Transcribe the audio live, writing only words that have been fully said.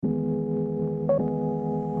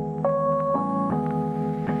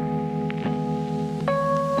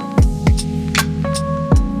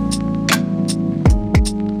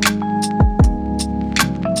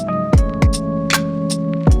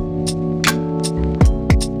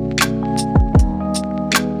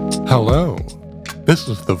Hello. This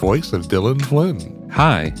is the voice of Dylan Flynn.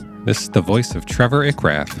 Hi, this is the voice of Trevor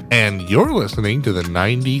Ickrath. And you're listening to the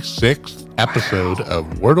 96th episode of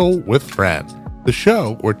Wordle with Friends, the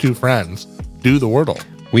show where two friends do the Wordle.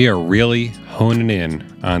 We are really honing in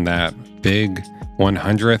on that big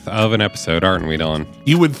 100th of an episode, aren't we, Dylan?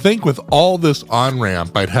 You would think with all this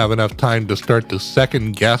on-ramp, I'd have enough time to start to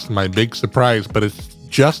second guess my big surprise, but it's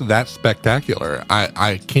just that spectacular.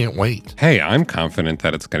 I can't wait. Hey, I'm confident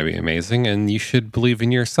that it's going to be amazing, and you should believe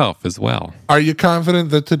in yourself as well. Are you confident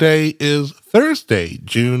that today is Thursday,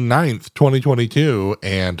 June 9th, 2022,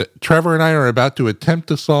 and Trevor and I are about to attempt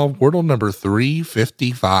to solve Wordle number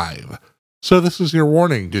 355. So this is your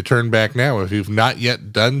warning to turn back now if you've not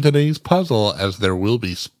yet done today's puzzle, as there will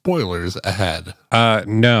be spoilers ahead.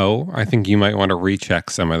 No, I think you might want to recheck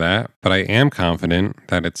some of that, but I am confident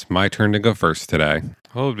that it's my turn to go first today.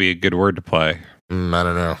 What would be a good word to play? I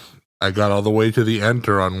don't know. I got all the way to the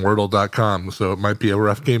enter on Wordle.com, so it might be a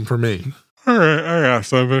rough game for me. All right, I got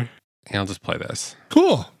something. Yeah, I'll just play this.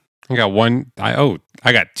 Cool. I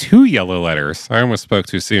got two yellow letters. I almost spoke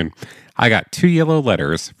too soon. I got two yellow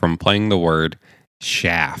letters from playing the word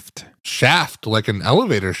shaft. Shaft, like an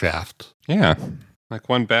elevator shaft. Yeah, like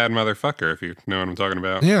one bad motherfucker, if you know what I'm talking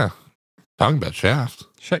about. Yeah, talking about shaft.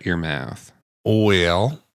 Shut your mouth.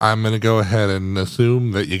 Well, I'm going to go ahead and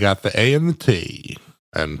assume that you got the A and the T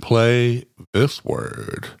and play this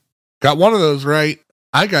word. Got one of those right.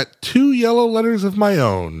 I got two yellow letters of my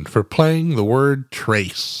own for playing the word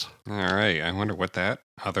trace. All right, I wonder what that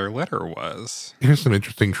other letter was. Here's some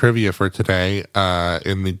interesting trivia for today.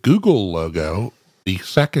 In the Google logo, the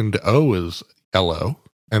second O is yellow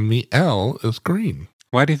and the L is green.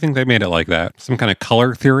 Why do you think they made it like that? Some kind of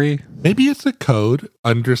color theory? Maybe it's a code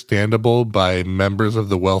understandable by members of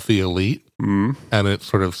the wealthy elite, and it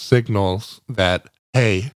sort of signals that,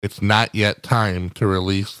 hey, it's not yet time to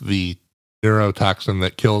release the neurotoxin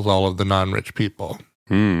that kills all of the non-rich people.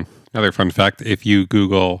 Another fun fact, if you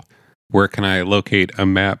Google, where can I locate a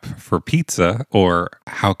map for pizza, or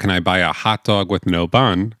how can I buy a hot dog with no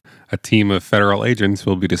bun, a team of federal agents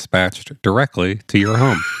will be dispatched directly to your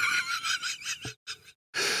home.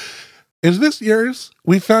 Is this yours?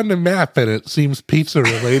 We found a map and it seems pizza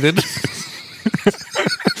related.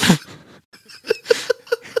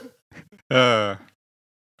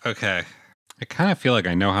 Okay. I kind of feel like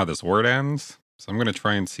I know how this word ends, so I'm going to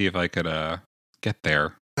try and see if I could get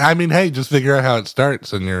there. I mean, hey, just figure out how it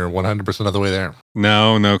starts and you're 100% of the way there.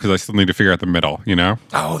 No, because I still need to figure out the middle, you know?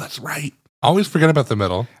 Oh, that's right. Always forget about the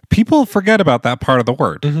middle. People forget about that part of the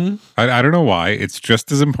word. Mm-hmm. I don't know why. It's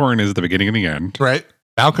just as important as the beginning and the end. Right.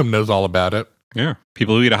 Malcolm knows all about it. Yeah.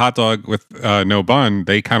 People who eat a hot dog with no bun,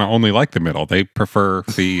 they kind of only like the middle. They prefer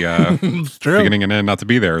the beginning and end not to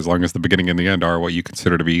be there, as long as the beginning and the end are what you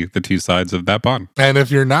consider to be the two sides of that bun. And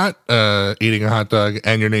if you're not eating a hot dog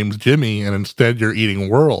and your name's Jimmy and instead you're eating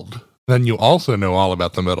World, then you also know all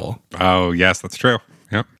about the middle. Oh, yes, that's true.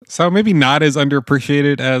 Yep. So maybe not as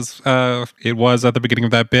underappreciated as it was at the beginning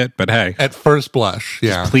of that bit, but hey. At first blush,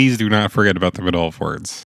 yeah. Please do not forget about the middle of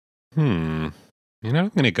words. You know, I'm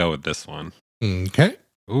going to go with this one. Okay.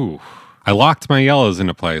 Ooh. I locked my yellows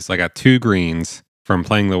into place. I got two greens from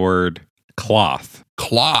playing the word cloth.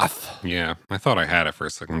 Cloth. Yeah, I thought I had it for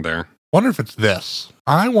a second there. Wonder if it's this.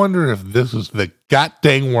 I wonder if this is the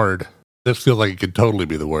goddamn word. This feels like it could totally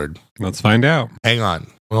be the word. Let's find out. Hang on.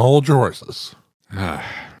 Well, hold your horses.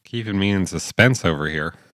 Keeping me in suspense over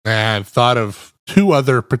here. I've thought of two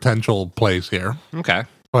other potential plays here. Okay.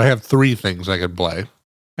 Well, I have three things I could play.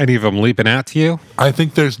 Any of them leaping out to you? I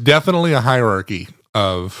think there's definitely a hierarchy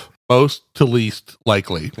of most to least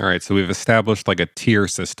likely. All right, so we've established like a tier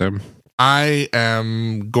system. I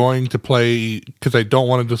am going to play, because I don't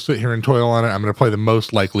want to just sit here and toil on it, I'm going to play the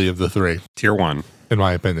most likely of the three. Tier 1. In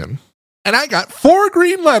my opinion. And I got 4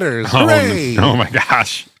 green letters. Hooray! Oh my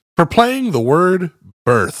gosh. For playing the word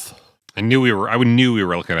birth. I knew we were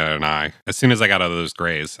looking at an eye. As soon as I got out of those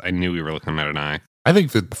grays, I knew we were looking at an eye. I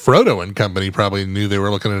think that Frodo and company probably knew they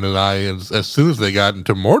were looking at an eye as soon as they got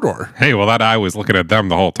into Mordor. Hey, well, that eye was looking at them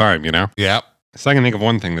the whole time, you know? Yep. So I can think of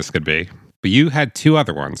one thing this could be. But you had two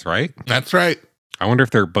other ones, right? That's right. I wonder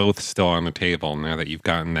if they're both still on the table now that you've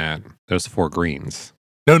gotten those 4 greens.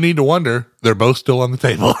 No need to wonder. They're both still on the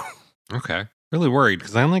table. Okay. Really worried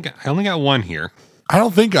because I only got one here. I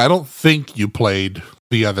don't think you played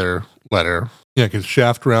the other letter. Yeah, because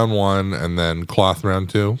shaft round 1 and then cloth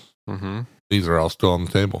round 2. Mm-hmm. These are all still on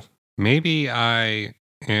the table. Maybe I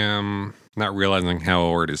am not realizing how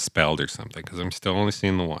a word is spelled or something because I'm still only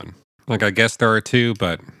seeing the one. Like, I guess there are 2,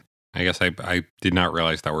 but I guess I did not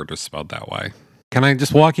realize that word was spelled that way. Can I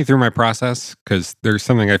just walk you through my process? Because there's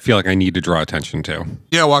something I feel like I need to draw attention to.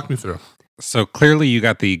 Yeah, walk me through. So clearly you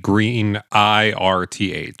got the green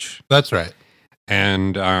IRTH. That's right.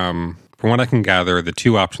 And from what I can gather, the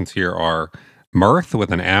two options here are mirth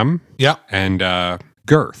with an M. Yep. And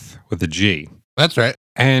girth with a G. That's right.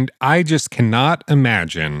 And I just cannot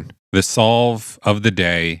imagine the solve of the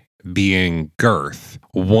day being girth.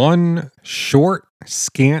 One short,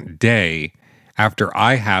 scant day after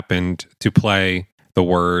I happened to play the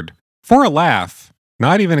word for a laugh,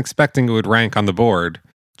 not even expecting it would rank on the board,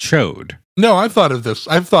 chode. No, I've thought of this.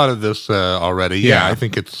 Already. Yeah, Yeah. I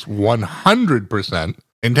think it's 100%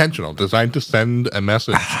 intentional, designed to send a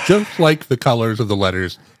message just like the colors of the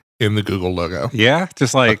letters in the Google logo. Yeah,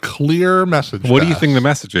 just A like, clear message. what to do you think us. the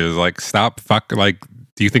message is? Like, stop, fuck, like,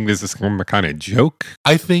 do you think this is some kind of joke?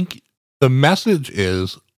 I think the message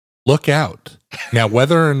is look out. Now,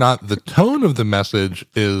 whether or not the tone of the message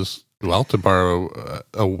is, well, to borrow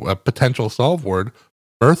a potential solve word,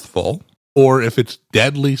 mirthful, or if it's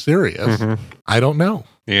deadly serious, I don't know.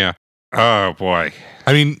 Yeah. Oh, boy.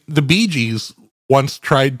 I mean, the Bee Gees once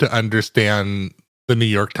tried to understand the New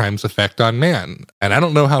York Times effect on man, and I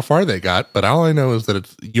don't know how far they got, but all I know is that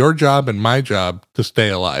it's your job and my job to stay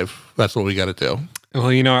alive. That's what we got to do.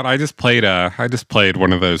 Well, you know what? I just played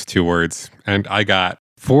one of those two words, and I got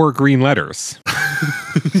 4 green letters.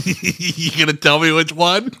 You gonna tell me which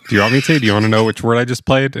one? Do you want me to? Do you want to know which word I just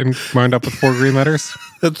played and wound up with 4 green letters?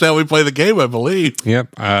 That's how we play the game, I believe. Yep.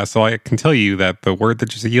 So I can tell you that the word that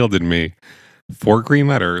just yielded me 4 green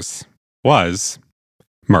letters was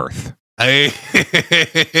mirth. Hey,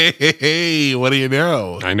 what do you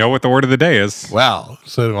know? I know what the word of the day is. Well,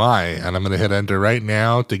 so do I, and I'm going to hit enter right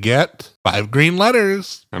now to get 5 green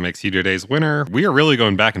letters. That makes you today's winner. We are really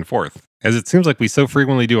going back and forth, as it seems like we so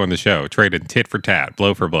frequently do on the show, traded tit for tat,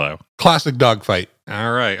 blow for blow. Classic dogfight.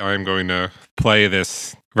 All right, I'm going to play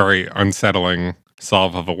this very unsettling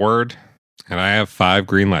solve of a word, and I have 5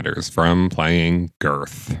 green letters from playing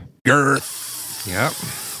girth. Girth. Yep.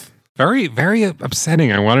 Very, very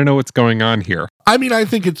upsetting. I want to know what's going on here. I mean, I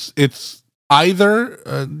think it's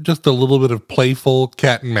either just a little bit of playful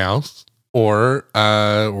cat and mouse, or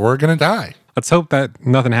we're going to die. Let's hope that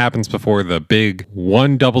nothing happens before the big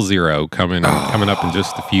 100 coming up in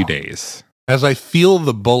just a few days. As I feel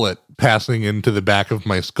the bullet passing into the back of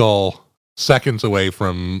my skull, seconds away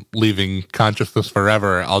from leaving consciousness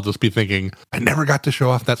forever, I'll just be thinking, I never got to show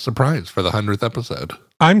off that surprise for the 100th episode.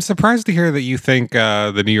 I'm surprised to hear that you think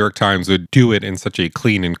the New York Times would do it in such a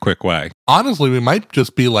clean and quick way. Honestly, we might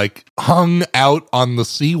just be like hung out on the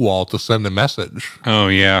seawall to send a message. Oh,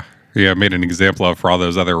 yeah. Yeah, made an example of for all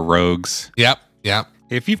those other rogues. Yep.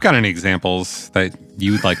 If you've got any examples that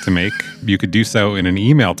you'd like to make, you could do so in an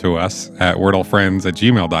email to us at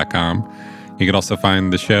wordlefriends@gmail.com. You can also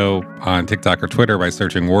find the show on TikTok or Twitter by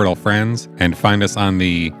searching Wordle Friends, and find us on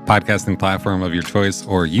the podcasting platform of your choice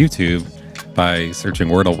or YouTube by searching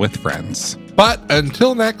Wordle with Friends. But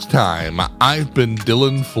until next time, I've been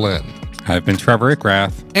Dylan Flynn. I've been Trevor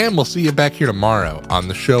Ickrath. And we'll see you back here tomorrow on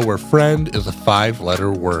the show where friend is a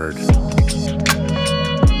 5-letter word.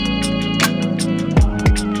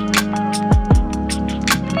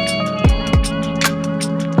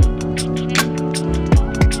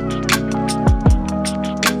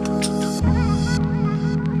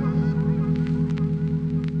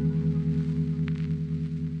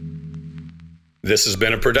 This has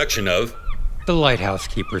been a production of The Lighthouse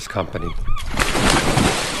Keepers Company.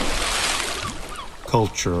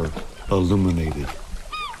 Culture illuminated.